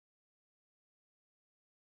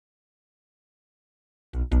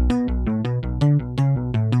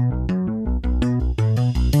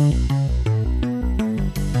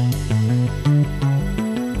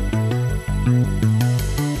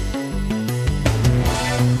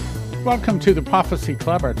Welcome to the Prophecy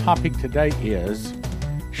Club. Our topic today is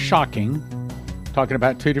shocking. Talking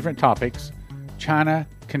about two different topics. China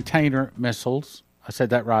container missiles. I said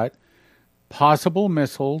that right. Possible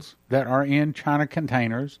missiles that are in China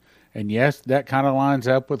containers. And yes, that kind of lines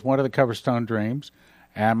up with one of the Cornerstone dreams.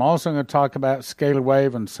 And I'm also going to talk about Scalar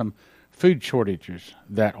Wave and some food shortages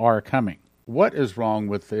that are coming. What is wrong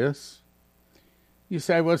with this? You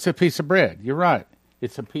say, well, it's a piece of bread. You're right.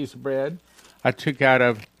 It's a piece of bread I took out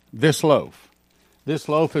of this loaf. This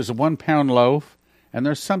loaf is a 1 pound loaf, and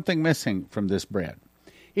there's something missing from this bread.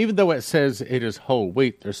 Even though it says it is whole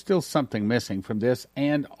wheat, there's still something missing from this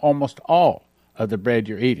and almost all of the bread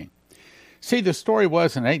you're eating. See, the story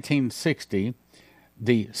was in 1860,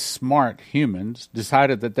 the smart humans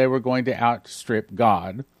decided that they were going to outstrip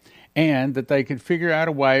God and that they could figure out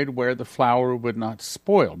a way to where the flour would not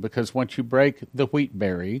spoil, because once you break the wheat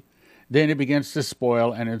berry, then it begins to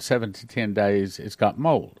spoil, and in 7 to 10 days, it's got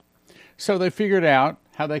mold. So they figured out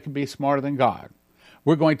how they could be smarter than God.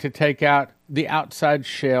 We're going to take out the outside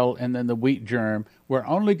shell and then the wheat germ. We're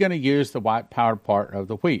only going to use the white powder part of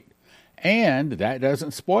the wheat. And that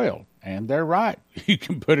doesn't spoil. And they're right. You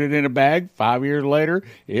can put it in a bag. 5 years later,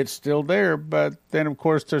 it's still there. But then, of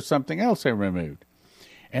course, there's something else they removed.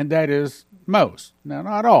 And that is most. Now,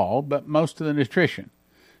 not all, but most of the nutrition.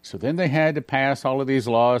 So then they had to pass all of these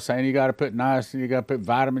laws saying you got to put niacin, you got to put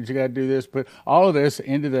vitamins, you got to do this, put all of this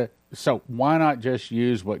into the... So why not just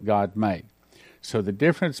use what God made? So the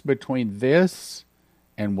difference between this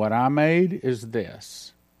and what I made is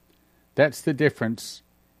this. That's the difference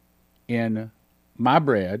in my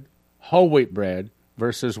bread, whole wheat bread,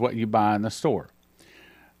 versus what you buy in the store.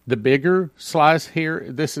 The bigger slice here,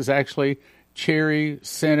 this is actually cherry,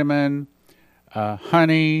 cinnamon,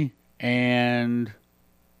 honey, and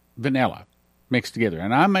vanilla mixed together.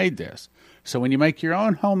 And I made this. So when you make your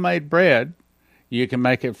own homemade bread, you can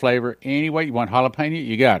make it flavor any way. You want jalapeno?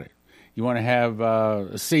 You got it. You want to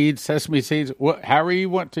have seeds, sesame seeds, however you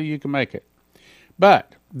want to, you can make it.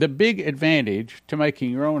 But the big advantage to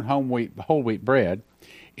making your own whole wheat bread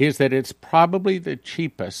is that it's probably the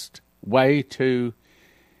cheapest way to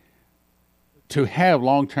have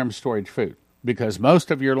long-term storage food, because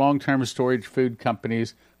most of your long-term storage food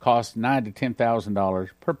companies cost $9,000 to $10,000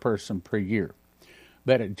 per person per year.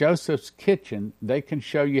 But at Joseph's Kitchen, they can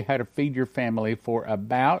show you how to feed your family for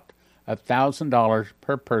about $1,000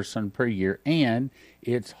 per person per year, and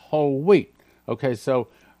it's whole wheat. Okay, so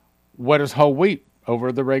what is whole wheat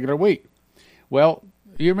over the regular wheat? Well,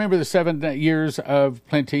 you remember the 7 years of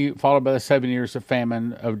plenty followed by the 7 years of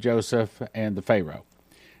famine of Joseph and the Pharaoh.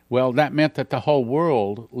 Well, that meant that the whole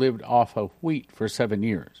world lived off of wheat for 7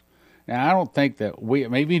 years. Now, I don't think that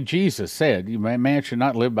maybe Jesus said, man should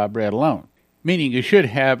not live by bread alone, meaning you should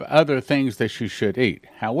have other things that you should eat.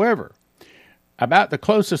 However, about the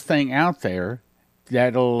closest thing out there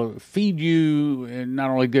that'll feed you not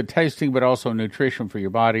only good tasting, but also nutrition for your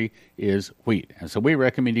body is wheat. And so we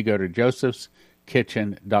recommend you go to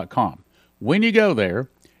josephskitchen.com. When you go there,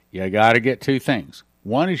 you got to get two things.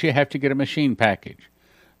 One is you have to get a machine package.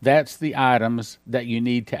 That's the items that you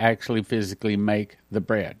need to actually physically make the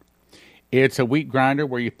bread. It's a wheat grinder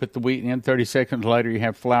where you put the wheat in. 30 seconds later, you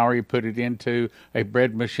have flour. You put it into a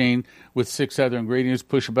bread machine with 6 other ingredients.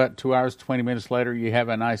 Push a button, 2 hours, 20 minutes later, you have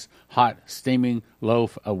a nice, hot, steaming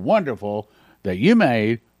loaf of wonderful that you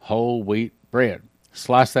made whole wheat bread.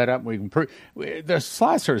 Slice that up. The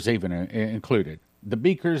slicer's even included. The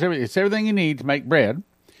beakers, everything. It's everything you need to make bread.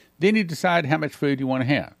 Then you decide how much food you want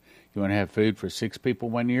to have. You want to have food for 6 people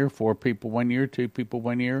 1 year, 4 people 1 year, 2 people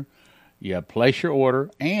 1 year. You place your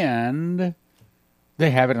order, and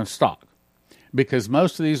they have it in stock. Because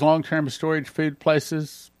most of these long-term storage food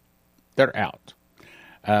places, they're out.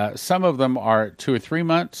 Some of them are 2 or 3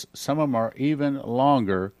 months. Some of them are even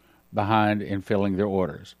longer behind in filling their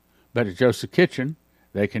orders. But at Joseph's Kitchen,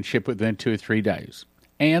 they can ship within 2 or 3 days.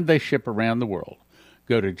 And they ship around the world.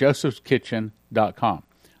 Go to josephskitchen.com.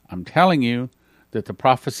 I'm telling you that the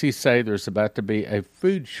prophecies say there's about to be a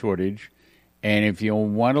food shortage. And if you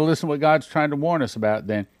want to listen to what God's trying to warn us about,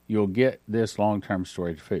 then you'll get this long-term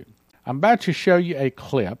storage food. I'm about to show you a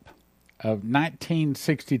clip of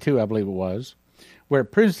 1962, I believe it was, where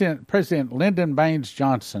President Lyndon Baines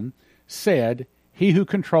Johnson said, "He who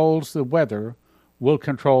controls the weather will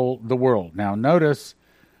control the world." Now, notice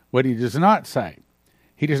what he does not say.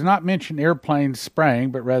 He does not mention airplanes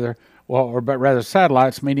spraying, but rather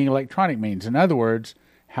satellites, meaning electronic means. In other words,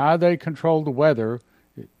 how they control the weather.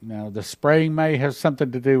 Now, the spraying may have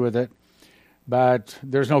something to do with it, but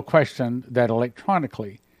there's no question that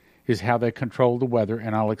electronically is how they control the weather,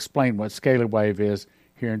 and I'll explain what Scalar Wave is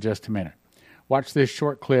here in just a minute. Watch this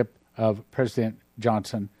short clip of President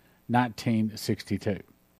Johnson, 1962.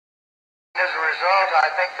 As a result, I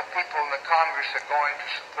think the people in the Congress are going to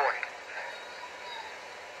support it.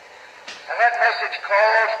 And that message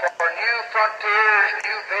calls for new frontiers,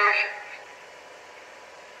 new visions.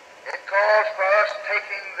 It calls for us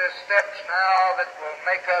taking the steps now that will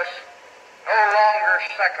make us no longer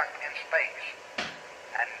second in space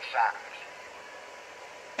and in science.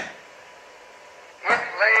 It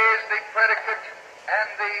lays the predicate and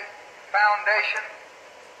the foundation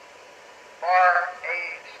for a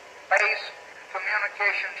space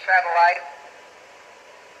communication satellite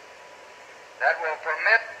that will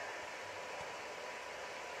permit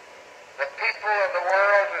the people of the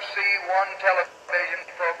world to see one television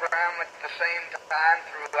program at the same time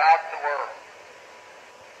throughout the world.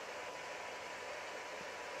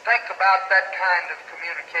 Think about that kind of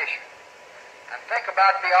communication, and think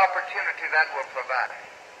about the opportunity that will provide.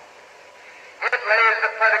 It lays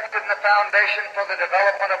the predicate and the foundation for the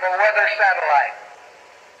development of a weather satellite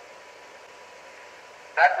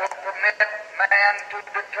that will permit man to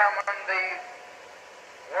determine the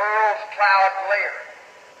world's cloud layer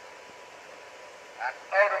and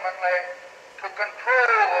ultimately to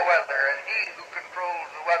control the weather, and he who controls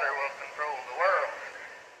the weather will control the world.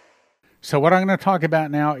 So what I'm going to talk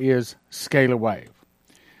about now is Scalar Wave.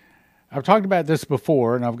 I've talked about this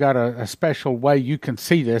before, and I've got a special way you can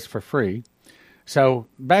see this for free. So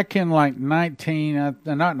back in like about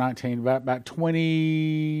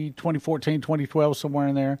 2014, 2012, somewhere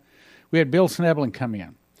in there, we had Bill Sneblin come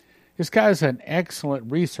in. This guy's an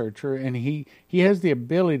excellent researcher, and he has the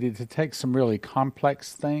ability to take some really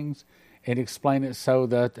complex things and explain it so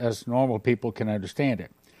that us normal people can understand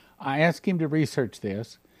it. I asked him to research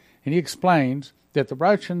this, and he explains that the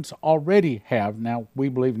Russians already have, now we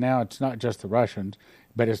believe now it's not just the Russians,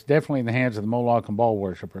 but it's definitely in the hands of the Moloch and Baal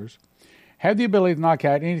worshippers, have the ability to knock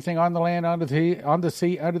out anything on the land, on the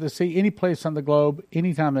sea, under the sea, any place on the globe,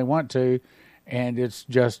 anytime they want to, and it's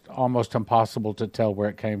just almost impossible to tell where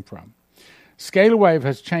it came from. Scalar Wave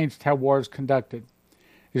has changed how war is conducted.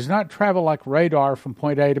 It does not travel like radar from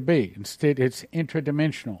point A to B. Instead, it's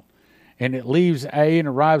intradimensional, and it leaves A and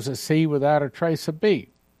arrives at C without a trace of B.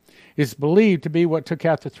 It's believed to be what took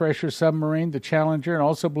out the Thresher submarine, the Challenger, and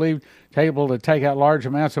also believed able to take out large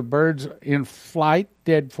amounts of birds in flight,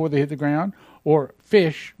 dead before they hit the ground, or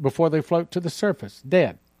fish before they float to the surface,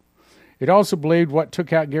 dead. It also believed what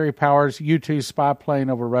took out Gary Powers' U-2 spy plane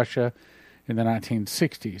over Russia in the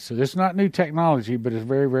 1960s. So this is not new technology, but it's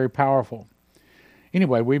very, very powerful.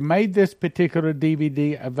 Anyway, we made this particular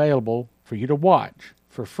DVD available for you to watch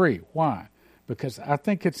for free. Why? Because I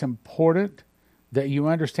think it's important that you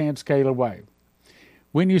understand Scalar Wave.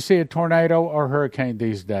 When you see a tornado or hurricane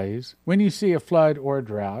these days, when you see a flood or a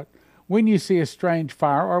drought, when you see a strange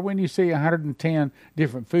fire, or when you see 110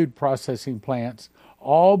 different food processing plants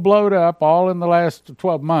all blowed up, all in the last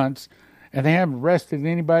 12 months, and they haven't arrested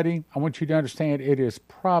anybody, I want you to understand it is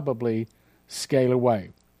probably Scalar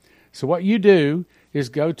Wave. So what you do is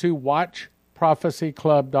go to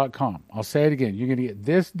watchprophecyclub.com. I'll say it again. You're going to get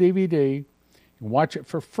this DVD and watch it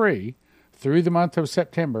for free through the month of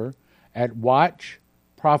September at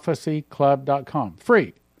watchprophecyclub.com.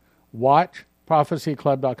 Free.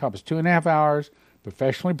 Watchprophecyclub.com. It's 2.5 hours,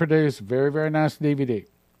 professionally produced, very, very nice DVD.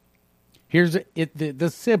 Here's the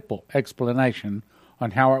simple explanation on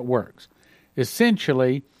how it works.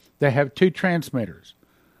 Essentially, they have two transmitters.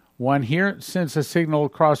 One here sends a signal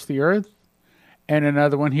across the earth, and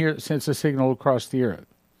another one here sends a signal across the earth.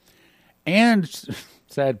 And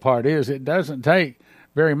sad part is it doesn't take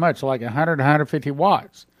very much, like 100, 150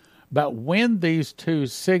 watts. But when these two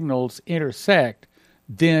signals intersect,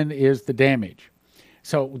 then is the damage.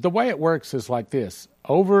 So the way it works is like this.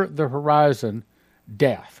 Over the horizon,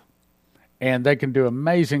 death. And they can do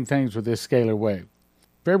amazing things with this Scalar Wave.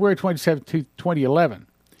 February 27, 2011,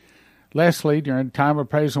 Leslie, during a time of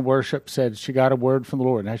praise and worship, said she got a word from the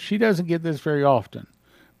Lord. Now, she doesn't get this very often.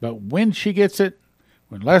 But when she gets it,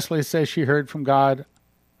 when Leslie says she heard from God,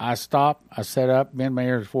 I stop, I set up, bend my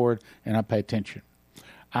ears forward, and I pay attention.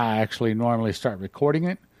 I actually normally start recording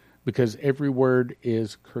it because every word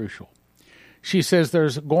is crucial. She says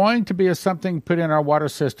there's going to be something put in our water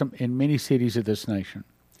system in many cities of this nation.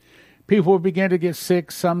 People will begin to get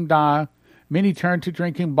sick, some die. Many turn to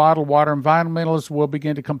drinking bottled water. Environmentalists will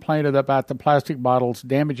begin to complain about the plastic bottles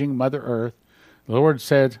damaging Mother Earth. The Lord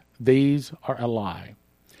said, these are a lie.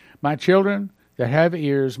 My children that have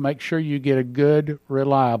ears, make sure you get a good,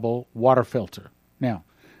 reliable water filter. Now,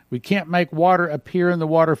 we can't make water appear in the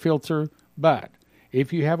water filter, but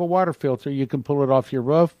if you have a water filter, you can pull it off your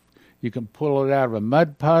roof. You can pull it out of a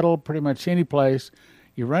mud puddle, pretty much any place.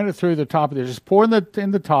 You run it through the top of it. Just pour in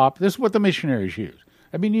the top. This is what the missionaries use.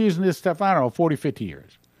 I've been using this stuff, I don't know, 40, 50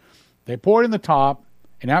 years. They pour it in the top,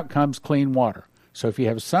 and out comes clean water. So if you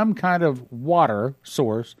have some kind of water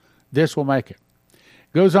source, this will make it.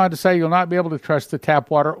 Goes on to say you'll not be able to trust the tap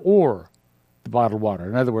water or the bottled water.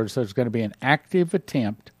 In other words, there's going to be an active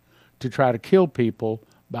attempt to try to kill people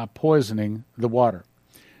by poisoning the water.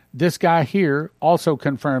 This guy here also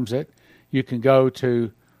confirms it. You can go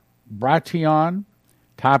to Brighteon,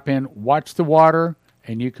 type in watch the water,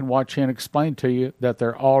 and you can watch him explain to you that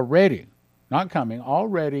they're already, not coming,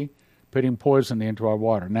 already putting poison into our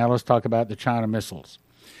water. Now let's talk about the China missiles.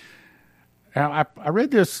 Now, I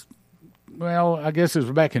read this, well, I guess it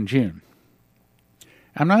was back in June.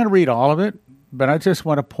 I'm not going to read all of it, but I just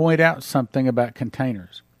want to point out something about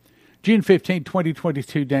containers. June 15,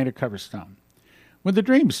 2022, Dana Coverstone. When the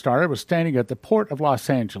dream started, I was standing at the port of Los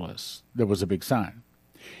Angeles. There was a big sign.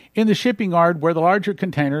 In the shipping yard were the larger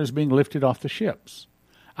containers being lifted off the ships.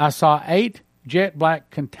 I saw 8 jet black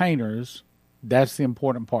containers. That's the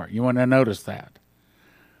important part. You want to notice that.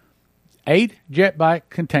 8 jet black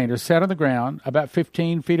containers sat on the ground about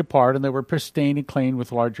 15 feet apart, and they were pristine and clean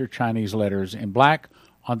with larger Chinese letters in black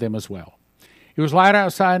on them as well. It was light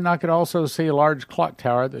outside, and I could also see a large clock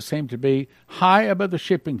tower that seemed to be high above the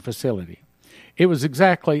shipping facility. It was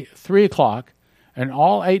exactly 3 o'clock, and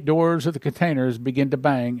all 8 doors of the containers began to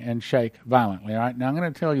bang and shake violently. All right, now I'm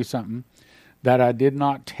going to tell you something that I did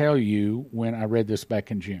not tell you when I read this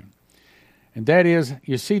back in June. And that is,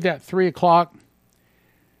 you see that 3 o'clock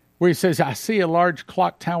where he says, I see a large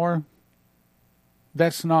clock tower?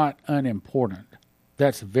 That's not unimportant.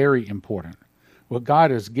 That's very important. What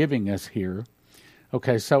God is giving us here.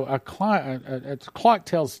 Okay, so a clock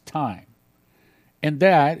tells time. And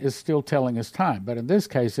that is still telling us time. But in this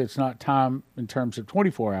case, it's not time in terms of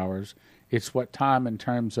 24 hours. It's what time in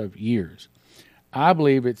terms of years. I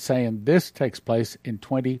believe it's saying this takes place in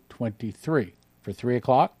 2023 for 3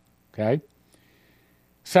 o'clock. Okay.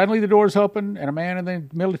 Suddenly the doors opened, and a man in the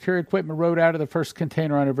military equipment rode out of the first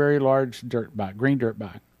container on a very large dirt bike, green dirt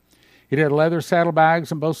bike. It had leather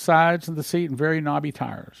saddlebags on both sides of the seat and very knobby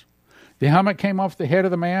tires. The helmet came off the head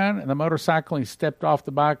of the man, and the motorcycle, and he stepped off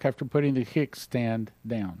the bike after putting the kickstand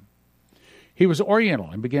down. He was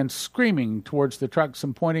Oriental and began screaming towards the trucks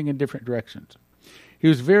and pointing in different directions. He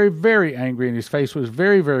was very, very angry, and his face was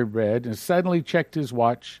very, very red, and suddenly checked his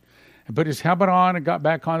watch and put his helmet on and got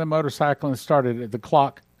back on the motorcycle and started it. The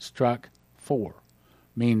clock struck 4.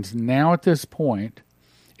 Means now at this point,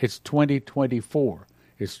 it's 2024.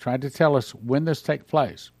 It's trying to tell us when this takes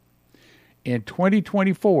place. In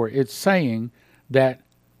 2024, it's saying that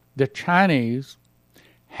the Chinese,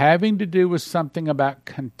 having to do with something about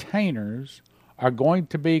containers, are going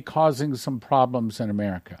to be causing some problems in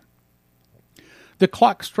America. The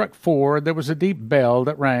clock struck 4, there was a deep bell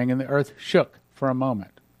that rang, and the earth shook for a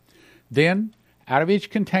moment. Then, out of each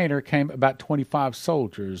container came about 25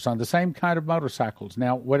 soldiers on the same kind of motorcycles.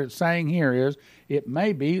 Now, what it's saying here is, it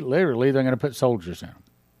may be literally they're going to put soldiers in them.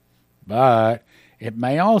 But it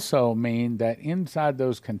may also mean that inside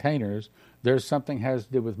those containers, there's something has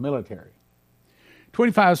to do with military.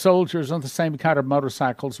 25 soldiers on the same kind of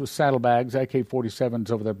motorcycles with saddlebags,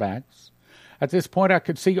 AK-47s over their backs. At this point, I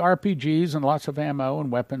could see RPGs and lots of ammo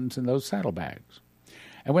and weapons in those saddlebags.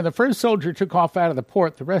 And when the first soldier took off out of the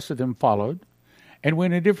port, the rest of them followed and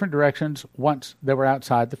went in different directions once they were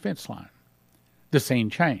outside the fence line. The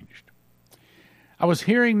scene changed. I was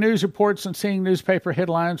hearing news reports and seeing newspaper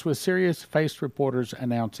headlines with serious-faced reporters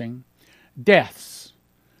announcing deaths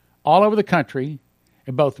all over the country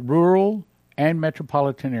in both rural and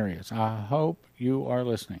metropolitan areas. I hope you are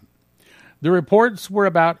listening. The reports were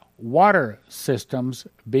about water systems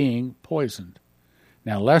being poisoned.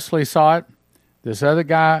 Now, Leslie saw it. This other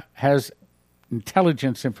guy has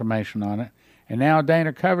intelligence information on it. And now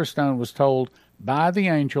Dana Coverstone was told by the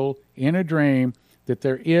angel in a dream that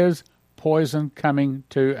there is poison coming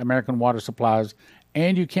to American water supplies,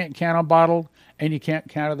 and you can't count on bottled, and you can't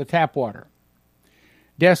count on the tap water.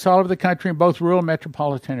 Deaths all over the country in both rural and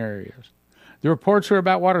metropolitan areas. The reports are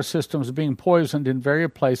about water systems being poisoned in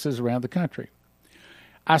various places around the country.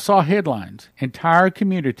 I saw headlines, entire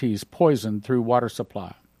communities poisoned through water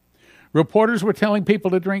supply. Reporters were telling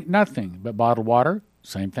people to drink nothing but bottled water,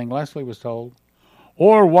 same thing Leslie was told,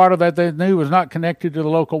 or water that they knew was not connected to the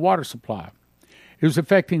local water supply. It was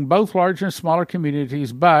affecting both larger and smaller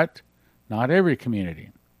communities, but not every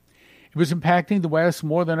community. It was impacting the West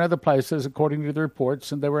more than other places, according to the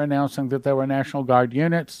reports, and they were announcing that there were National Guard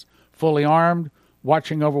units, fully armed,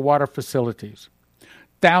 watching over water facilities.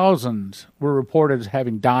 Thousands were reported as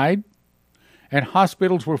having died, and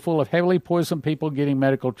hospitals were full of heavily poisoned people getting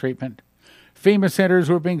medical treatment. FEMA centers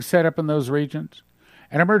were being set up in those regions,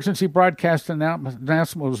 An emergency broadcast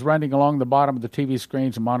announcement was running along the bottom of the TV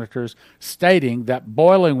screens and monitors stating that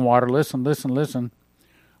boiling water, listen,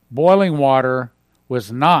 boiling water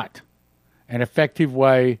was not an effective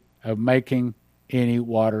way of making any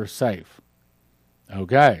water safe.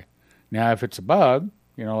 Okay. Now, if it's a bug,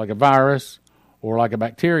 like a virus or like a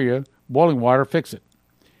bacteria, boiling water fix it.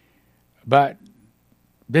 But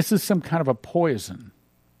this is some kind of a poison.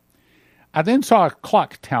 I then saw a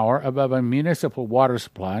clock tower above a municipal water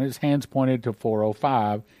supply, and his hands pointed to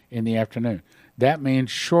 4:05 in the afternoon. That means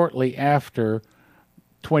shortly after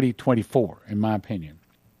 2024, in my opinion.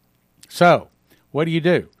 So, what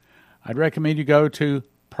do? I'd recommend you go to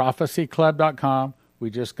prophecyclub.com. We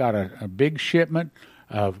just got a big shipment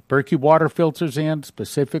of Berkey water filters in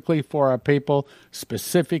specifically for our people,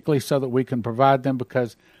 specifically so that we can provide them,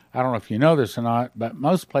 because I don't know if you know this or not, but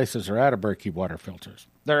most places are out of Berkey water filters.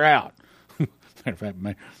 They're out. In fact,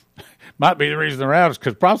 might be the reason they're out is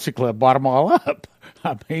because Prophecy Club bought them all up.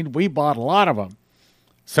 I mean, we bought a lot of them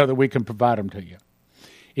so that we can provide them to you.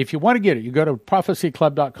 If you want to get it, you go to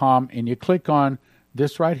prophecyclub.com and you click on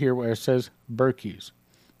this right here where it says Berkeys.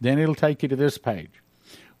 Then it'll take you to this page.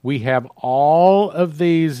 We have all of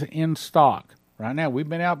these in stock. Right now, we've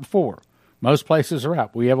been out before. Most places are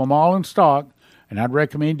out. We have them all in stock, and I'd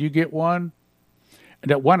recommend you get one.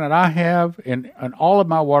 That one that I have, and all of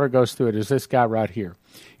my water goes through it, is this guy right here.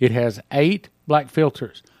 It has 8 black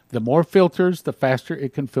filters. The more filters, the faster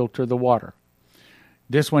it can filter the water.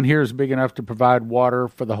 This one here is big enough to provide water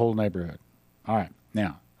for the whole neighborhood. All right,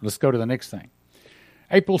 now, let's go to the next thing.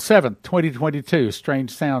 April 7th, 2022, Strange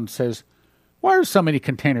Sound says, why are so many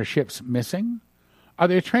container ships missing? Are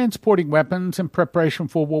they transporting weapons in preparation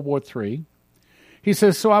for World War III? He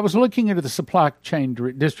says, so I was looking into the supply chain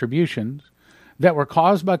distributions that were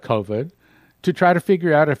caused by COVID to try to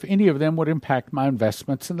figure out if any of them would impact my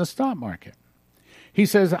investments in the stock market. He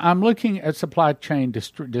says, I'm looking at supply chain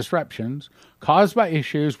disruptions caused by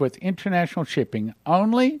issues with international shipping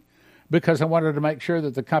only because I wanted to make sure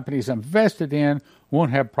that the companies invested in won't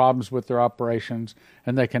have problems with their operations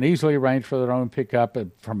and they can easily arrange for their own pickup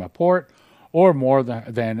from a port or more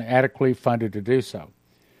than adequately funded to do so.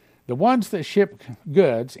 The ones that ship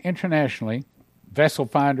goods internationally, Vessel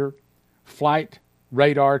Finder, Flight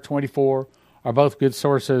Radar 24 are both good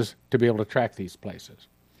sources to be able to track these places.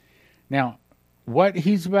 Now, what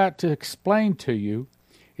he's about to explain to you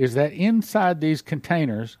is that inside these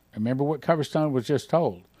containers, remember what Coverstone was just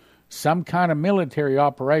told, some kind of military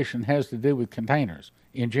operation has to do with containers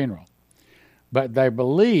in general. But they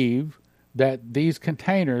believe that these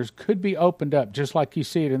containers could be opened up, just like you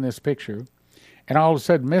see it in this picture, and all of a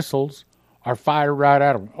sudden missiles are fired right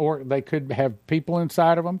out of them. Or they could have people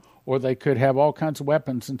inside of them, or they could have all kinds of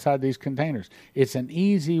weapons inside these containers. It's an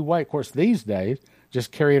easy way. Of course, these days,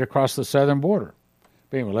 just carry it across the southern border.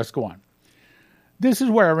 But anyway, let's go on. This is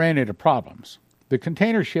where I ran into problems. The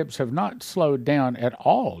container ships have not slowed down at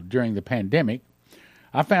all during the pandemic.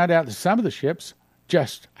 I found out that some of the ships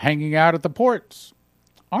just hanging out at the ports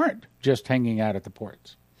aren't just hanging out at the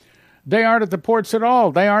ports. They aren't at the ports at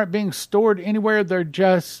all. They aren't being stored anywhere. They're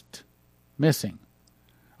just missing.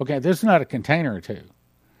 Okay, this is not a container or two.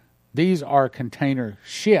 These are container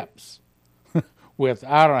ships with,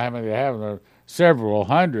 I don't know how many they have, several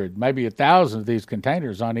hundred, maybe 1,000 of these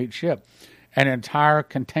containers on each ship. An entire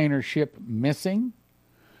container ship missing?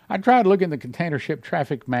 I tried looking at the container ship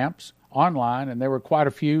traffic maps online, and there were quite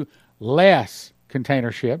a few less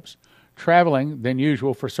container ships traveling than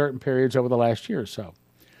usual for certain periods over the last year or so.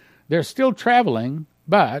 They're still traveling,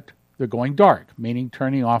 but they're going dark, meaning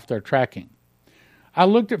turning off their tracking. I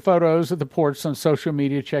looked at photos of the ports on social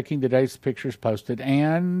media, checking the dates the pictures posted,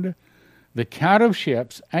 and the count of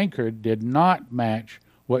ships anchored did not match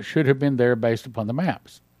what should have been there based upon the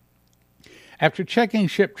maps. After checking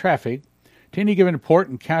ship traffic to any given port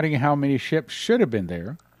and counting how many ships should have been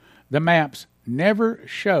there, the maps never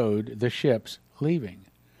showed the ships leaving.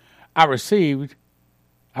 I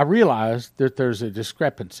realized that there's a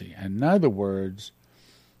discrepancy. In other words,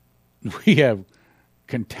 we have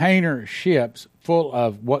container ships full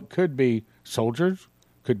of what could be soldiers,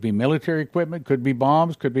 could be military equipment, could be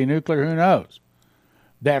bombs, could be nuclear, who knows,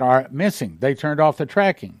 that are missing. They turned off the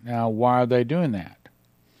tracking. Now, why are they doing that?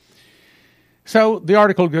 So the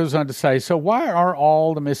article goes on to say, so why are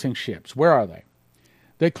all the missing ships? Where are they?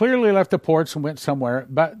 They clearly left the ports and went somewhere,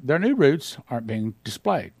 but their new routes aren't being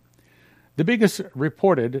displayed. The biggest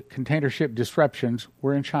reported container ship disruptions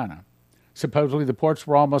were in China. Supposedly the ports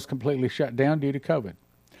were almost completely shut down due to COVID.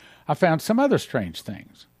 I found some other strange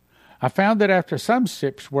things. I found that after some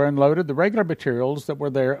ships were unloaded, the regular materials that were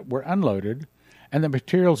there were unloaded, and the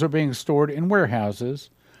materials are being stored in warehouses,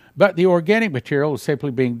 but the organic material is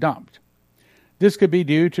simply being dumped. This could be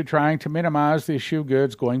due to trying to minimize the issue of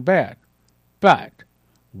goods going bad. But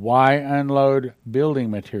why unload building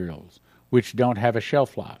materials which don't have a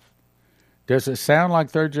shelf life? Does it sound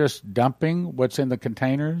like they're just dumping what's in the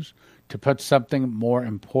containers to put something more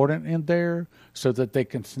important in there so that they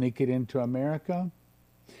can sneak it into America?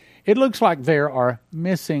 It looks like there are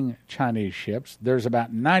missing Chinese ships. There's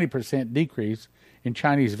about 90% decrease in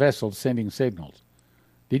Chinese vessels sending signals.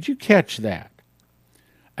 Did you catch that?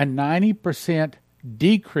 A 90%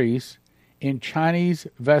 decrease in Chinese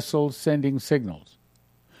vessels sending signals.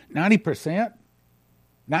 90%?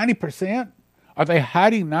 90%? Are they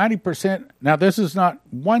hiding 90%? Now, this is not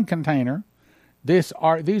one container. These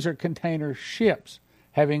are container ships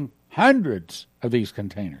having hundreds of these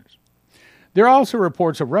containers. There are also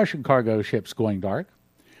reports of Russian cargo ships going dark.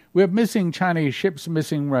 We have missing Chinese ships,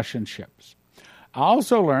 missing Russian ships. I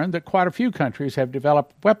also learned that quite a few countries have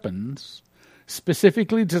developed weapons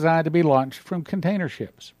specifically designed to be launched from container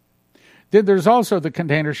ships. Then there's also the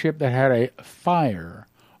container ship that had a fire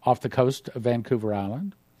off the coast of Vancouver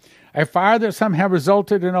Island, a fire that somehow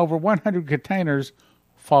resulted in over 100 containers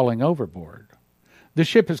falling overboard. The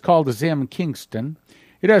ship is called the Zim Kingston.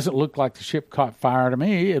 It doesn't look like the ship caught fire to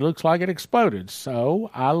me. It looks like it exploded. So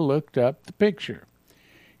I looked up the picture.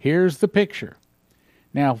 Here's the picture.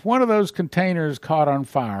 Now, if one of those containers caught on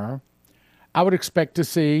fire, I would expect to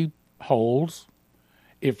see holes.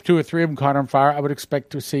 If 2 or 3 of them caught on fire, I would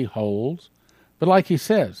expect to see holes. But like he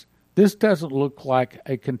says, this doesn't look like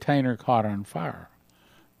a container caught on fire.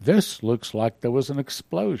 This looks like there was an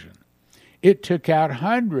explosion. It took out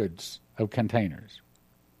hundreds of containers.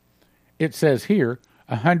 It says here,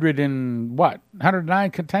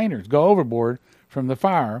 109 containers go overboard from the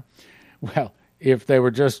fire. Well, if they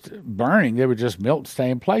were just burning, they would just melt, stay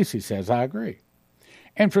in place, he says. I agree.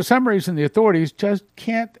 And for some reason, the authorities just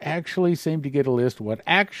can't actually seem to get a list of what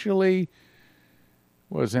actually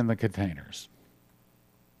was in the containers.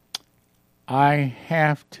 I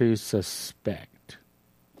have to suspect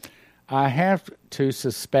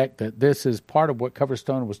that this is part of what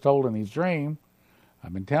Coverstone was told in his dream.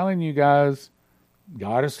 I've been telling you guys,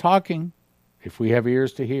 God is talking if we have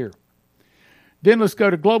ears to hear. Then let's go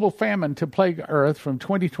to global famine to plague Earth from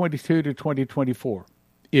 2022 to 2024.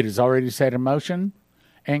 It is already set in motion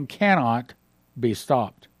and cannot be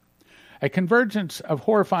stopped. A convergence of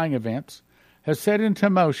horrifying events has set into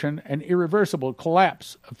motion an irreversible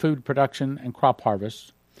collapse of food production and crop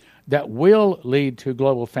harvests that will lead to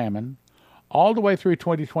global famine all the way through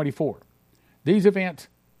 2024. These events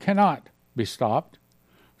cannot be stopped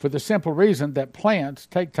for the simple reason that plants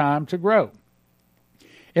take time to grow.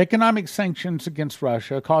 Economic sanctions against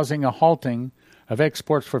Russia causing a halting of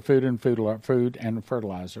exports for food and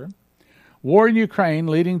fertilizer. War in Ukraine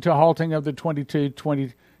leading to a halting of the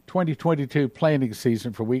 2022 planting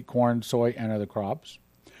season for wheat, corn, soy, and other crops.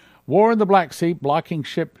 War in the Black Sea blocking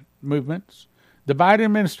ship movements. The Biden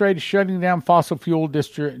administration shutting down fossil fuel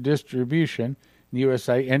distribution in the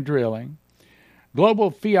USA and drilling. Global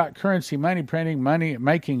fiat currency money printing, money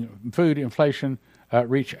making food inflation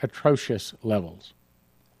reach atrocious levels.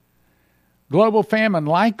 Global famine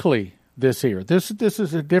likely this year. This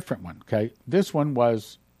is a different one, okay? This one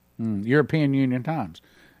was European Union Times.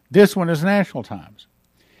 This one is National Times.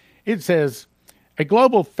 It says, a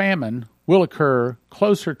global famine will occur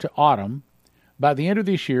closer to autumn by the end of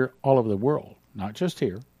this year all over the world, not just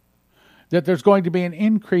here. That there's going to be an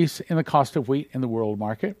increase in the cost of wheat in the world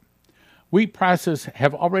market. Wheat prices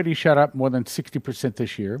have already shot up more than 60%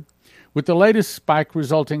 this year, with the latest spike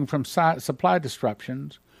resulting from supply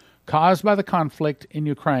disruptions caused by the conflict in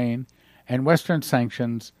Ukraine and Western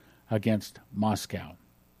sanctions against Moscow.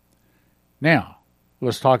 Now,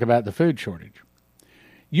 let's talk about the food shortage.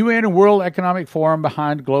 UN and World Economic Forum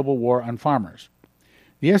behind global war on farmers.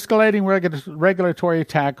 The escalating regulatory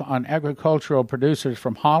attack on agricultural producers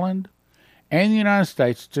from Holland and the United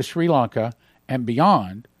States to Sri Lanka and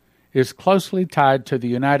beyond is closely tied to the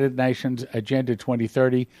United Nations Agenda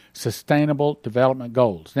 2030 Sustainable Development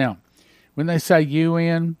Goals. Now, when they say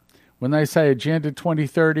UN, when they say Agenda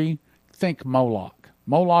 2030, think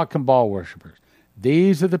Moloch and Baal worshippers.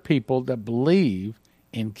 These are the people that believe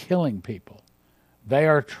in killing people. They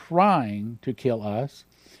are trying to kill us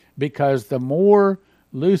because the more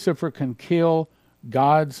Lucifer can kill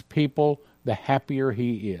God's people, the happier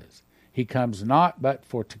he is. He comes not but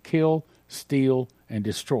for to kill, steal, and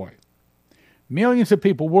destroy. Millions of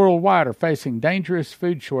people worldwide are facing dangerous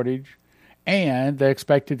food shortage, and they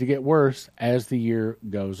expect it to get worse as the year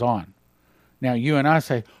goes on. Now, you and I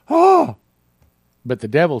say, oh, but the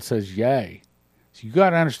devil says, yay. So you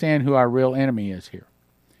got to understand who our real enemy is here.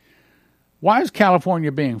 Why is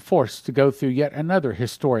California being forced to go through yet another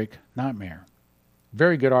historic nightmare?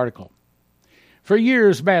 Very good article. For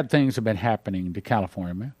years, bad things have been happening to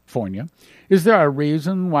California. Is there a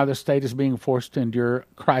reason why the state is being forced to endure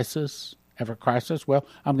crisis after crisis? Well,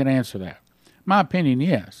 I'm going to answer that. My opinion,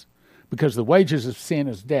 yes, because the wages of sin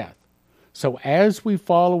is death. So as we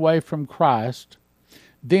fall away from Christ,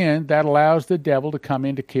 then that allows the devil to come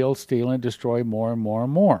in to kill, steal, and destroy more and more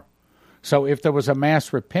and more. So if there was a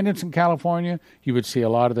mass repentance in California, you would see a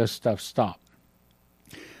lot of this stuff stop.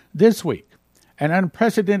 This week, an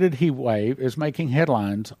unprecedented heat wave is making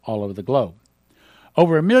headlines all over the globe.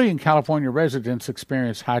 Over 1 million California residents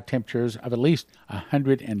experienced high temperatures of at least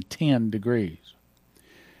 110 degrees.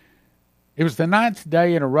 It was the 9th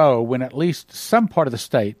day in a row when at least some part of the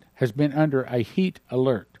state has been under a heat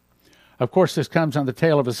alert. Of course, this comes on the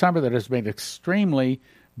tail of a summer that has been extremely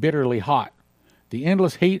bitterly hot. The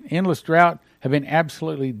endless heat, endless drought have been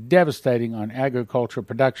absolutely devastating on agricultural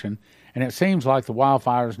production, and it seems like the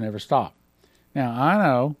wildfires never stop. Now, I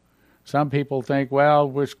know some people think, well,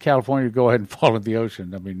 wish California would go ahead and fall in the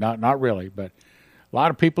ocean. I mean, not really, but a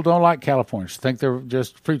lot of people don't like Californians, think they're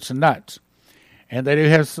just fruits and nuts. And they do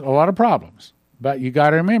have a lot of problems. But you got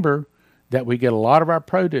to remember that we get a lot of our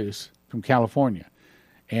produce from California.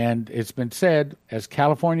 And it's been said, as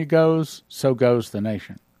California goes, so goes the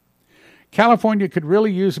nation. California could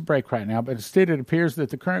really use a break right now, but instead it appears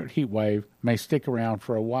that the current heat wave may stick around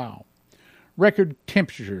for a while. Record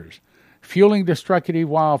temperatures, fueling destructive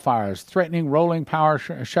wildfires, threatening rolling power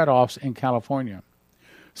shutoffs in California.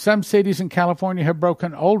 Some cities in California have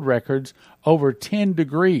broken old records over 10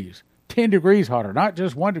 degrees. 10 degrees hotter, not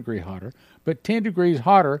just 1 degree hotter, but 10 degrees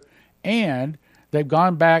hotter, and they've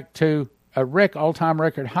gone back to a all-time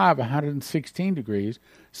record high of 116 degrees.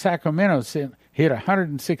 Sacramento hit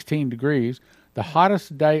 116 degrees, the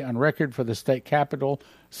hottest day on record for the state capital.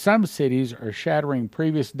 Some cities are shattering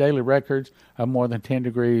previous daily records of more than 10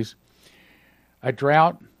 degrees. A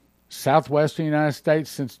drought, southwestern United States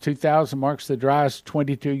since 2000 marks the driest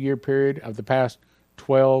 22-year period of the past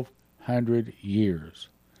 1,200 years.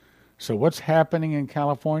 So what's happening in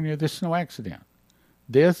California? This is no accident.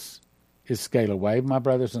 This is Scalar Wave, my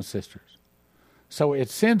brothers and sisters. So it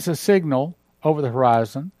sends a signal over the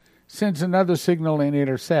horizon, sends another signal and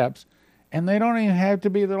intercepts, and they don't even have to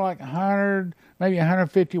be, they're like 100, maybe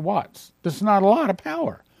 150 watts. That's not a lot of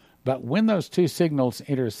power. But when those two signals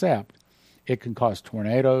intercept, it can cause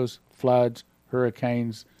tornadoes, floods,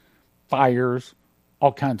 hurricanes, fires,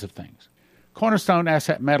 all kinds of things.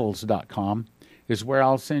 CornerstoneAssetMetals.com is where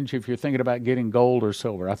I'll send you if you're thinking about getting gold or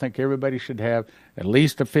silver. I think everybody should have at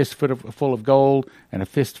least a fistful of gold and a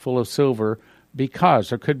fistful of silver, because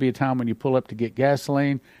there could be a time when you pull up to get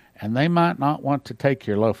gasoline and they might not want to take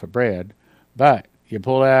your loaf of bread, but you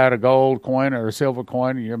pull out a gold coin or a silver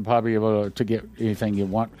coin and you're probably able to get anything you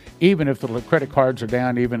want, even if the credit cards are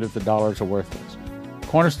down, even if the dollars are worthless.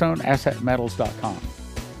 CornerstoneAssetMetals.com.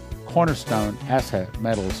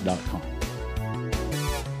 CornerstoneAssetMetals.com.